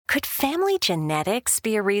Could family genetics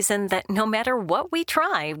be a reason that no matter what we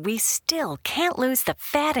try, we still can't lose the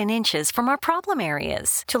fat and inches from our problem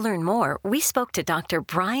areas? To learn more, we spoke to Dr.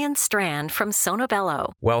 Brian Strand from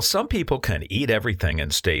Sonobello. While some people can eat everything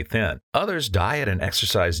and stay thin, others diet and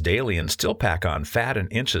exercise daily and still pack on fat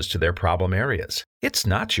and inches to their problem areas. It's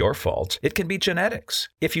not your fault. It can be genetics.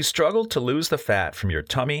 If you struggle to lose the fat from your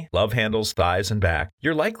tummy, love handles, thighs, and back,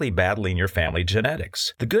 you're likely battling your family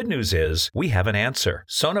genetics. The good news is we have an answer.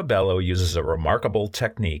 Sonobello uses a remarkable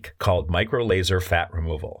technique called micro-laser fat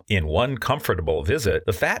removal. In one comfortable visit,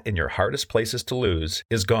 the fat in your hardest places to lose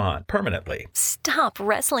is gone permanently. Stop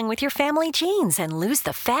wrestling with your family genes and lose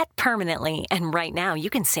the fat permanently. And right now,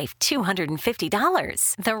 you can save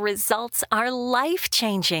 $250. The results are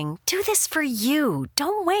life-changing. Do this for you.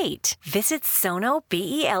 Don't wait. Visit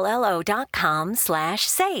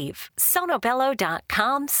sonobello.com/save.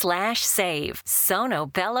 sonobello.com/save.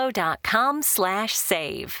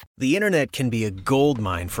 sonobello.com/save. The internet can be a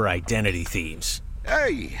goldmine for identity thieves.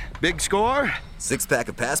 Hey, big score? 6-pack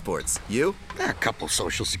of passports. You? A couple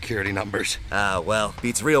social security numbers. Well,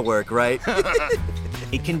 beats real work, right?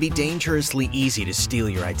 It can be dangerously easy to steal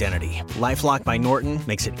your identity. LifeLock by Norton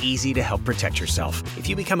makes it easy to help protect yourself. If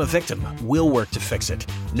you become a victim, we'll work to fix it.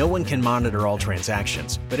 No one can monitor all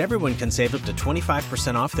transactions, but everyone can save up to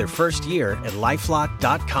 25% off their first year at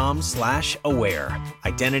lifelock.com/aware.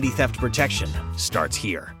 Identity theft protection starts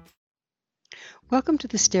here. Welcome to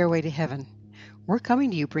the Stairway to Heaven. We're coming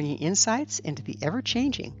to you bringing insights into the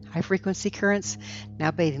ever-changing high-frequency currents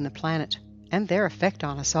now bathing the planet and their effect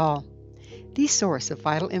on us all. The source of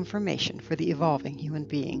vital information for the evolving human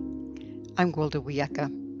being. I'm Gwilda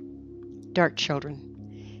Wiyaka. Dark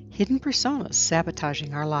children, hidden personas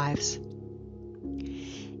sabotaging our lives.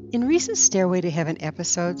 In recent Stairway to Heaven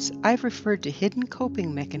episodes, I've referred to hidden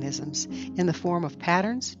coping mechanisms in the form of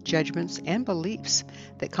patterns, judgments, and beliefs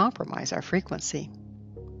that compromise our frequency.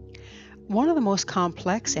 One of the most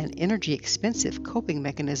complex and energy-expensive coping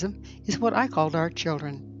mechanism is what I call dark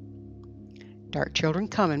children. Dark children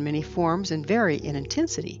come in many forms and vary in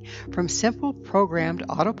intensity, from simple programmed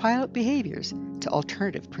autopilot behaviors to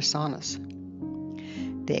alternative personas.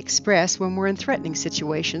 They express when we're in threatening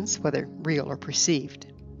situations, whether real or perceived.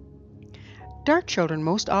 Dark children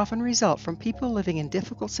most often result from people living in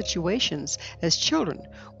difficult situations as children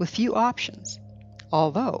with few options,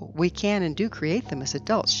 although we can and do create them as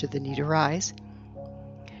adults should the need arise.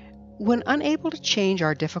 When unable to change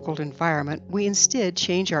our difficult environment, we instead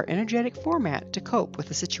change our energetic format to cope with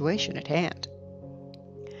the situation at hand.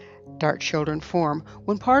 Dark children form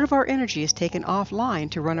when part of our energy is taken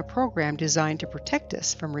offline to run a program designed to protect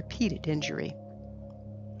us from repeated injury.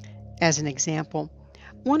 As an example,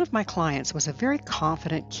 one of my clients was a very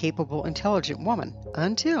confident, capable, intelligent woman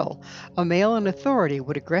until a male in authority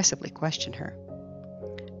would aggressively question her.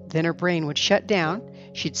 Then her brain would shut down,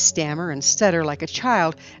 she'd stammer and stutter like a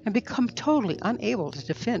child and become totally unable to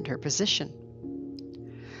defend her position.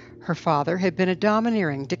 Her father had been a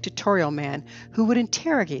domineering, dictatorial man who would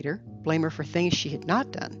interrogate her, blame her for things she had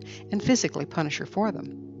not done, and physically punish her for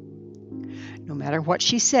them. No matter what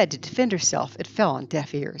she said to defend herself, it fell on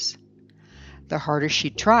deaf ears. The harder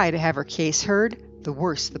she'd try to have her case heard, the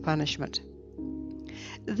worse the punishment.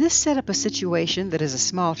 This set up a situation that as a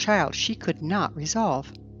small child she could not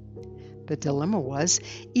resolve. The dilemma was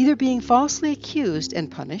either being falsely accused and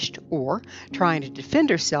punished, or trying to defend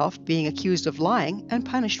herself, being accused of lying and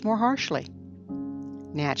punished more harshly.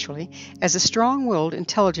 Naturally, as a strong-willed,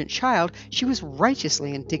 intelligent child, she was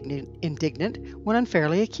righteously indignant when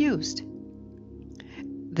unfairly accused.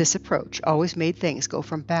 This approach always made things go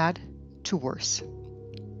from bad to worse.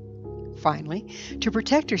 Finally, to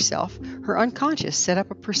protect herself, her unconscious set up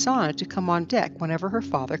a persona to come on deck whenever her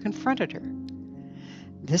father confronted her.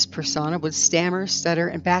 This persona would stammer, stutter,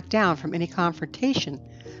 and back down from any confrontation,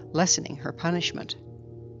 lessening her punishment.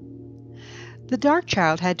 The dark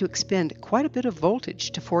child had to expend quite a bit of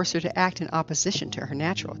voltage to force her to act in opposition to her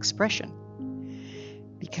natural expression.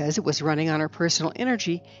 Because it was running on her personal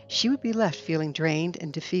energy, she would be left feeling drained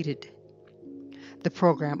and defeated. The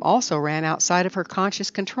program also ran outside of her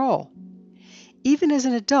conscious control. Even as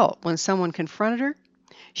an adult, when someone confronted her,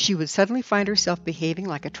 she would suddenly find herself behaving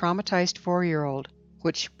like a traumatized 4-year-old,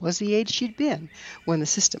 which was the age she'd been when the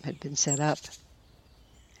system had been set up.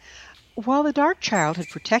 While the dark child had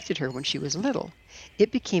protected her when she was little,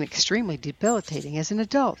 it became extremely debilitating as an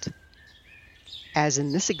adult. As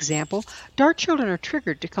in this example, dark children are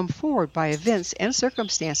triggered to come forward by events and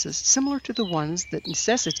circumstances similar to the ones that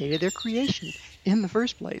necessitated their creation in the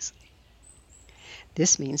first place.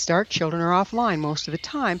 This means dark children are offline most of the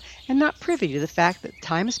time and not privy to the fact that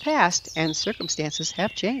time has passed and circumstances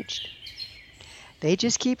have changed. They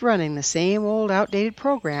just keep running the same old outdated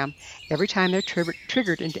program every time they're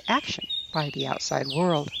triggered into action by the outside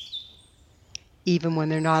world. Even when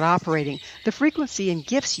they're not operating, the frequency and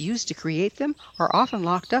gifts used to create them are often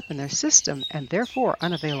locked up in their system and therefore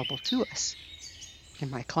unavailable to us. In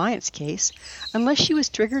my client's case, unless she was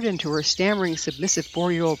triggered into her stammering, submissive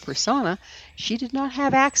 4-year-old persona, she did not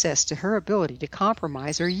have access to her ability to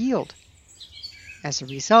compromise or yield. As a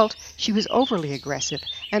result, she was overly aggressive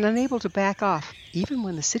and unable to back off, even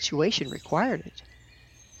when the situation required it.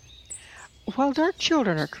 While dark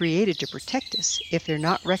children are created to protect us, if they're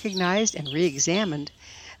not recognized and re-examined,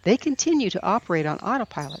 they continue to operate on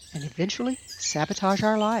autopilot and eventually sabotage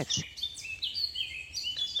our lives.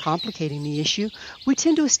 Complicating the issue, we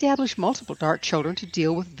tend to establish multiple dark children to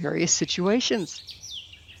deal with various situations.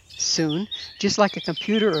 Soon, just like a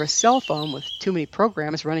computer or a cell phone with too many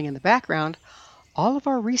programs running in the background, all of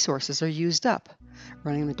our resources are used up,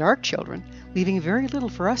 running the dark children, leaving very little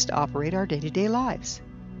for us to operate our day-to-day lives.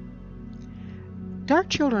 Dark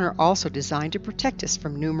children are also designed to protect us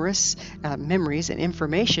from numerous memories and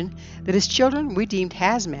information that as children we deemed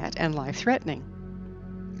hazmat and life-threatening.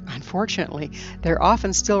 Unfortunately, they're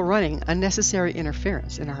often still running unnecessary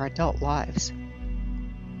interference in our adult lives.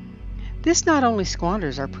 This not only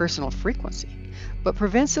squanders our personal frequency, but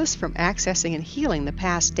prevents us from accessing and healing the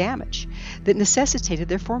past damage that necessitated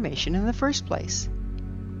their formation in the first place.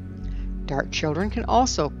 Dark children can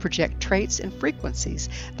also project traits and frequencies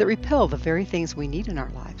that repel the very things we need in our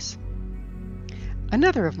lives.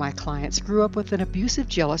 Another of my clients grew up with an abusive,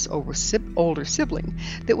 jealous older sibling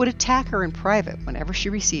that would attack her in private whenever she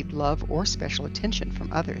received love or special attention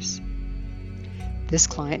from others. This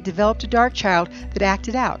client developed a dark child that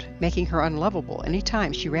acted out, making her unlovable any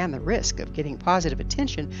time she ran the risk of getting positive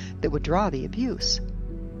attention that would draw the abuse.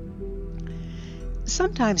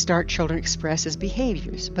 Sometimes dark children express as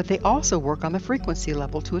behaviors, but they also work on the frequency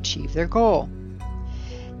level to achieve their goal.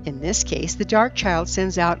 In this case, the dark child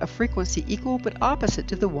sends out a frequency equal but opposite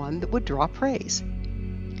to the one that would draw praise.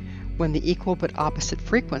 When the equal but opposite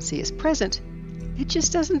frequency is present, it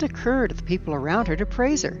just doesn't occur to the people around her to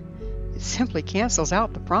praise her. It simply cancels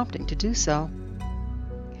out the prompting to do so.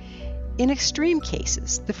 In extreme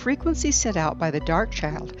cases, the frequency sent out by the dark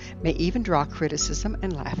child may even draw criticism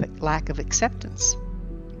and lack of acceptance.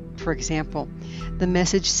 For example, the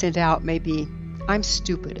message sent out may be, "I'm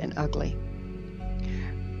stupid and ugly."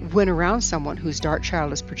 When around someone whose dark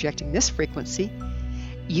child is projecting this frequency,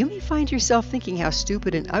 you may find yourself thinking how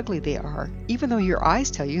stupid and ugly they are, even though your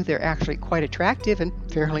eyes tell you they're actually quite attractive and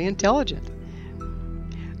fairly intelligent.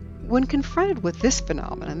 When confronted with this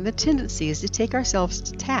phenomenon, the tendency is to take ourselves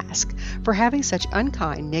to task for having such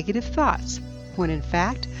unkind, negative thoughts, when in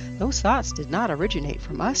fact, those thoughts did not originate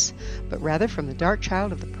from us, but rather from the dark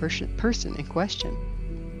child of the person in question.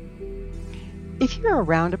 If you're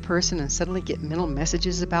around a person and suddenly get mental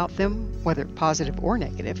messages about them, whether positive or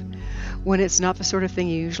negative, when it's not the sort of thing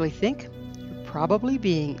you usually think, you're probably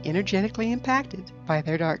being energetically impacted by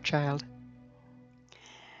their dark child.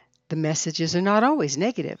 The messages are not always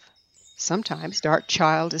negative. Sometimes dark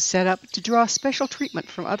child is set up to draw special treatment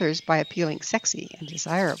from others by appealing sexy and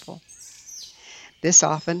desirable. This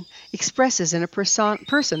often expresses in a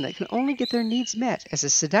person that can only get their needs met as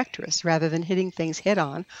a seductress rather than hitting things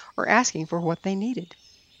head-on or asking for what they needed.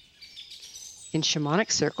 In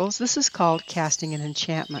shamanic circles, this is called casting an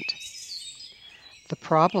enchantment. The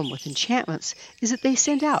problem with enchantments is that they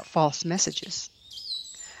send out false messages.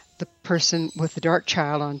 The person with the dark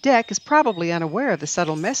child on deck is probably unaware of the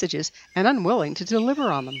subtle messages and unwilling to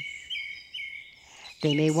deliver on them.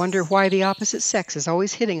 They may wonder why the opposite sex is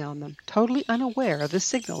always hitting on them, totally unaware of the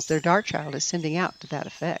signals their dark child is sending out to that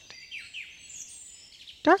effect.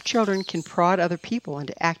 Dark children can prod other people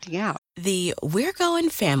into acting out. The "we're going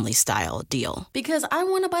family style" deal. Because I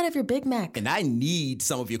want a bite of your Big Mac. And I need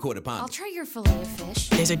some of your quarter pound. I'll try your filet of fish.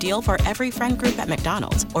 There's a deal for every friend group at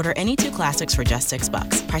McDonald's. Order any 2 classics for just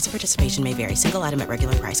 $6. Price of participation may vary. Single item at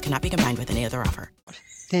regular price cannot be combined with any other offer.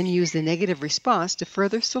 Then use the negative response to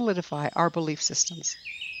further solidify our belief systems.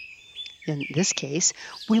 In this case,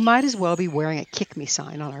 we might as well be wearing a kick me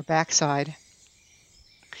sign on our backside.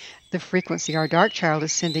 The frequency our dark child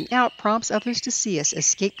is sending out prompts others to see us as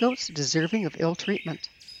scapegoats deserving of ill treatment.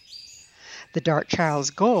 The dark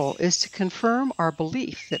child's goal is to confirm our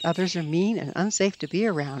belief that others are mean and unsafe to be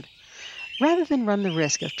around, rather than run the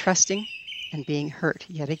risk of trusting and being hurt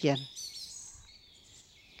yet again.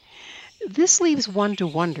 This leaves one to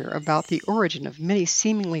wonder about the origin of many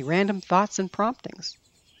seemingly random thoughts and promptings.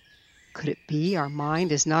 Could it be our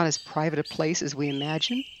mind is not as private a place as we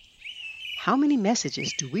imagine? How many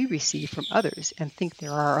messages do we receive from others and think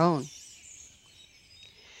they're our own?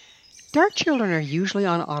 Dark children are usually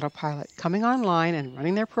on autopilot, coming online and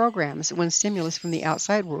running their programs when stimulus from the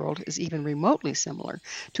outside world is even remotely similar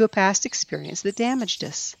to a past experience that damaged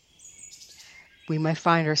us. We may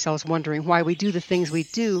find ourselves wondering why we do the things we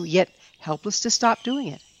do, yet helpless to stop doing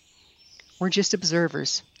it. We're just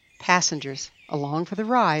observers, passengers, along for the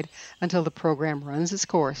ride until the program runs its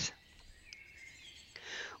course.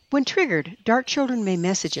 When triggered, dark children may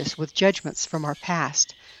message us with judgments from our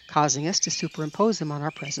past, causing us to superimpose them on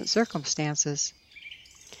our present circumstances.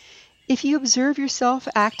 If you observe yourself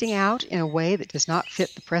acting out in a way that does not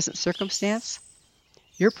fit the present circumstance,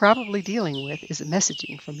 you're probably dealing with is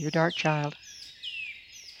messaging from your dark child.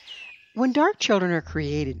 When dark children are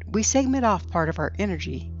created, we segment off part of our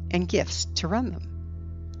energy and gifts to run them.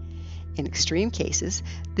 In extreme cases,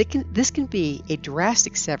 this can be a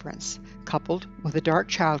drastic severance, coupled with a dark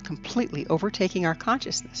child completely overtaking our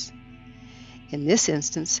consciousness. In this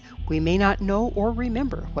instance, we may not know or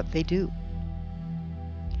remember what they do.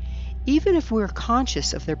 Even if we're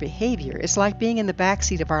conscious of their behavior, it's like being in the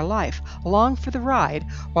backseat of our life, along for the ride,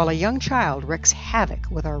 while a young child wreaks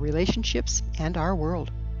havoc with our relationships and our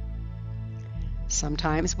world.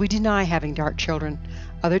 Sometimes we deny having dark children,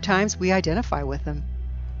 other times we identify with them.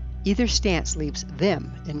 Either stance leaves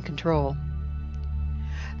them in control.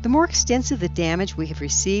 The more extensive the damage we have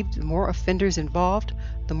received, the more offenders involved,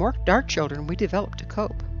 the more dark children we develop to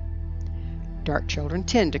cope. Dark children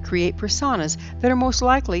tend to create personas that are most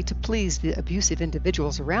likely to please the abusive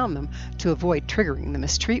individuals around them to avoid triggering the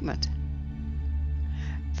mistreatment.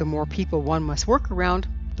 The more people one must work around,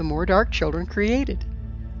 the more dark children created.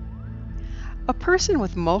 A person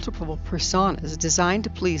with multiple personas designed to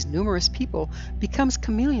please numerous people becomes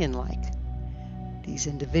chameleon-like. These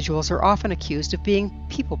individuals are often accused of being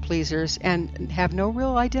people pleasers and have no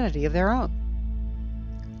real identity of their own.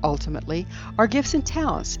 Ultimately, our gifts and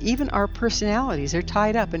talents, even our personalities, are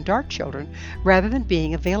tied up in dark children rather than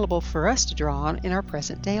being available for us to draw on in our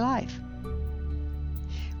present-day life.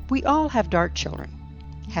 We all have dark children.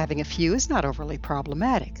 Having a few is not overly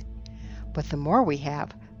problematic, but the more we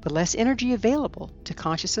have, the less energy available to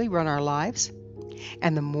consciously run our lives,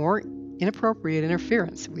 and the more inappropriate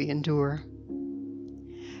interference we endure.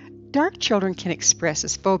 Dark children can express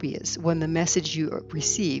as phobias when the message you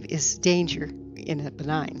receive is danger in a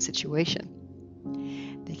benign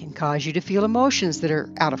situation. They can cause you to feel emotions that are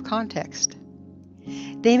out of context.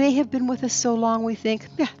 They may have been with us so long we think,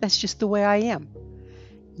 yeah, that's just the way I am,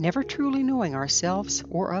 never truly knowing ourselves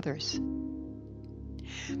or others.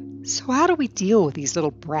 So how do we deal with these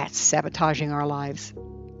little brats sabotaging our lives?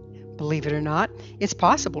 Believe it or not, it's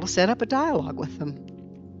possible to set up a dialogue with them.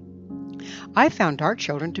 I found dark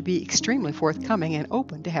children to be extremely forthcoming and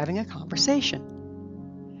open to having a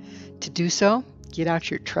conversation. To do so, get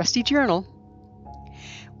out your trusty journal.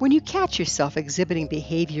 When you catch yourself exhibiting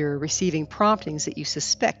behavior or receiving promptings that you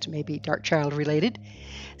suspect may be dark child related,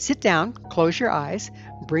 sit down, close your eyes,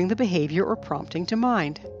 bring the behavior or prompting to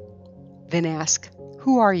mind. Then ask,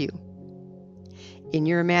 who are you? In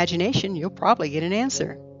your imagination, you'll probably get an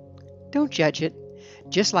answer. Don't judge it.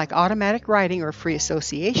 Just like automatic writing or free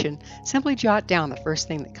association, simply jot down the first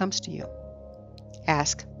thing that comes to you.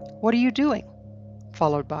 Ask, what are you doing?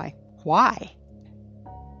 Followed by, why?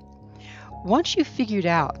 Once you've figured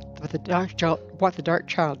out what the dark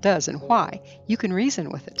child does and why, you can reason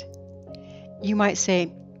with it. You might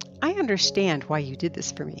say, I understand why you did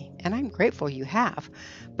this for me, and I'm grateful you have,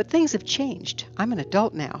 but things have changed. I'm an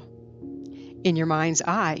adult now. In your mind's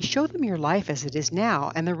eye, show them your life as it is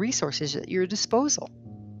now and the resources at your disposal.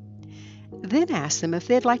 Then ask them if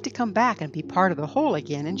they'd like to come back and be part of the whole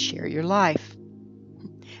again and share your life.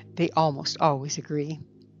 They almost always agree.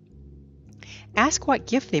 Ask what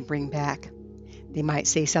gift they bring back. They might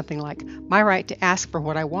say something like, my right to ask for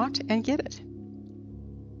what I want and get it.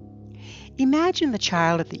 Imagine the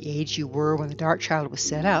child at the age you were when the dark child was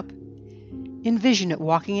set up. Envision it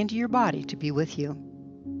walking into your body to be with you.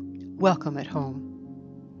 Welcome at home.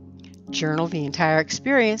 Journal the entire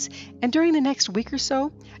experience, and during the next week or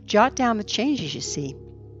so, jot down the changes you see.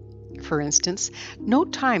 For instance,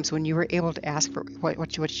 note times when you were able to ask for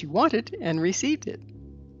what you wanted and received it.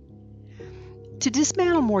 To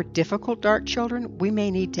dismantle more difficult dark children, we may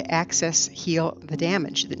need to heal the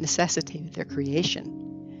damage that necessitated their creation.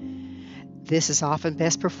 This is often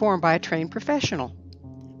best performed by a trained professional.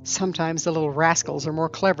 Sometimes the little rascals are more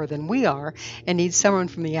clever than we are and need someone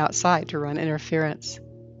from the outside to run interference.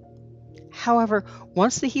 However,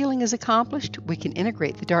 once the healing is accomplished, we can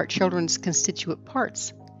integrate the dark children's constituent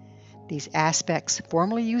parts. These aspects,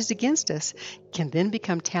 formerly used against us, can then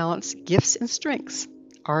become talents, gifts, and strengths,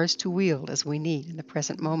 ours to wield as we need in the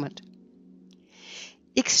present moment.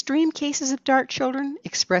 Extreme cases of dark children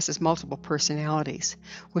express as multiple personalities,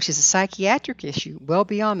 which is a psychiatric issue well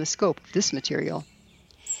beyond the scope of this material.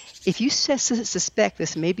 If you suspect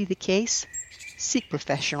this may be the case, seek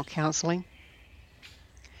professional counseling.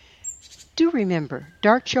 Do remember,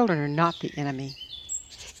 dark children are not the enemy.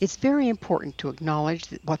 It's very important to acknowledge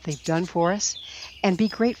what they've done for us and be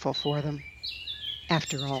grateful for them.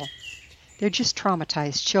 After all, they're just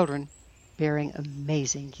traumatized children bearing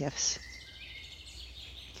amazing gifts.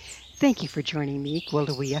 Thank you for joining me,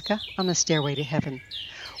 Gwilda Wiyaka, on the Stairway to Heaven,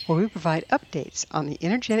 where we provide updates on the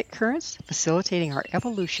energetic currents facilitating our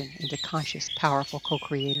evolution into conscious, powerful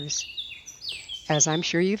co-creators. As I'm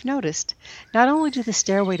sure you've noticed, not only do the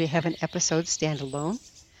Stairway to Heaven episodes stand alone,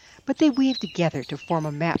 but they weave together to form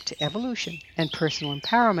a map to evolution and personal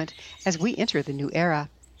empowerment as we enter the new era.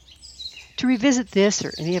 To revisit this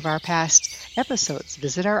or any of our past episodes,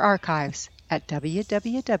 visit our archives at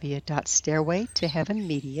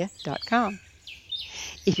www.stairwaytoheavenmedia.com.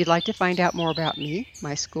 If you'd like to find out more about me,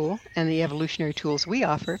 my school, and the evolutionary tools we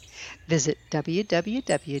offer, visit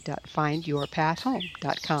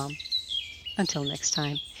www.findyourpathhome.com. Until next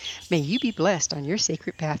time, may you be blessed on your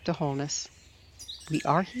sacred path to wholeness. We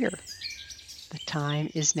are here. The time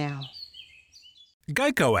is now.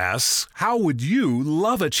 Geico asks, how would you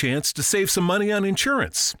love a chance to save some money on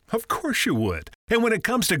insurance? Of course you would. And when it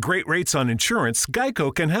comes to great rates on insurance,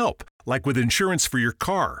 Geico can help. Like with insurance for your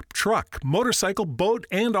car, truck, motorcycle, boat,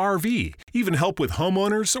 and RV. Even help with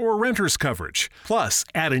homeowners or renters coverage. Plus,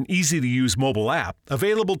 add an easy-to-use mobile app,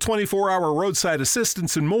 available 24-hour roadside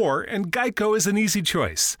assistance and more, and Geico is an easy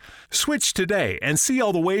choice. Switch today and see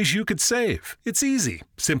all the ways you could save. It's easy.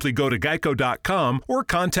 Simply go to geico.com or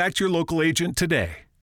contact your local agent today.